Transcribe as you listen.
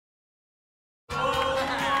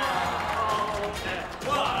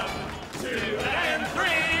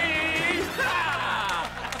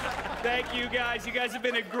guys. You guys have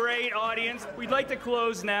been a great audience. We'd like to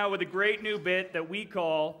close now with a great new bit that we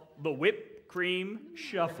call the Whipped Cream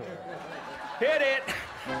Shuffle. Hit it.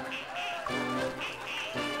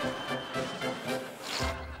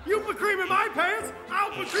 You put cream in my pants,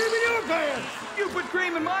 I'll put cream in your pants. You put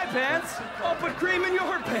cream in my pants, I'll put cream in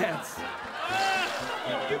your pants.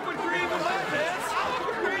 You put cream in my pants, I'll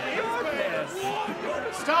put cream in your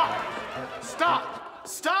pants. Stop! Stop!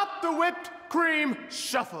 Stop the whipped cream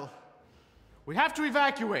shuffle. We have to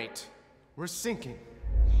evacuate. We're sinking.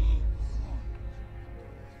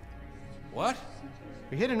 What?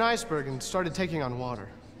 We hit an iceberg and started taking on water.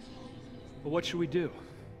 Well, what should we do?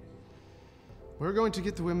 We're going to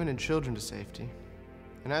get the women and children to safety.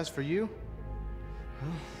 And as for you,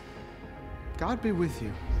 well, God be with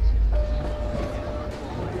you.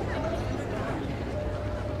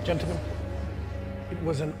 Gentlemen, it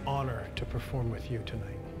was an honor to perform with you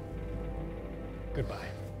tonight. Goodbye.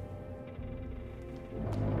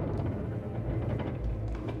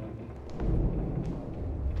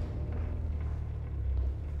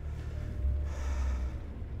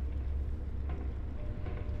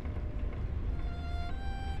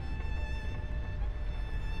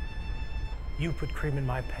 You put cream in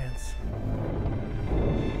my pants.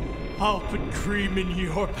 I'll put cream in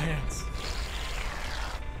your pants.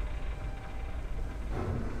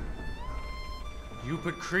 You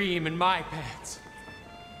put cream in my pants.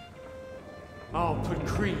 I'll put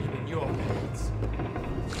cream in your pants.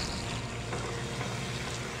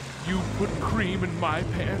 You put cream in my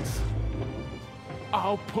pants.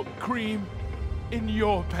 I'll put cream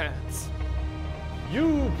in your pants.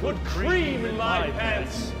 You put cream in my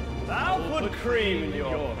pants, I'll put cream in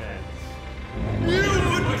your pants. You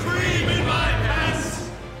put cream in my pants,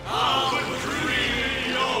 I'll put cream in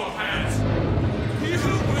your pants. You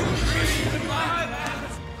put cream in my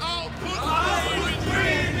pants, I'll put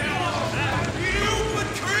cream in your pants. You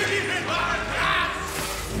put cream in my pants,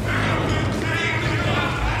 I'll put cream in your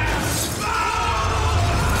pants.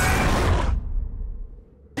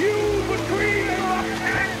 You put cream in my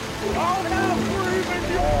pants, I'll have cream in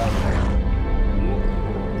your pants.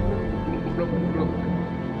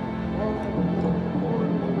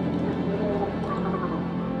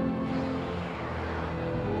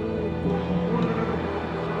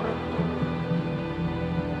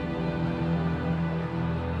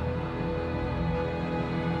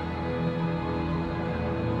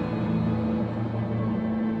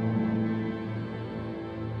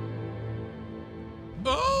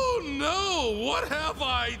 Oh no! What have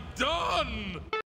I done?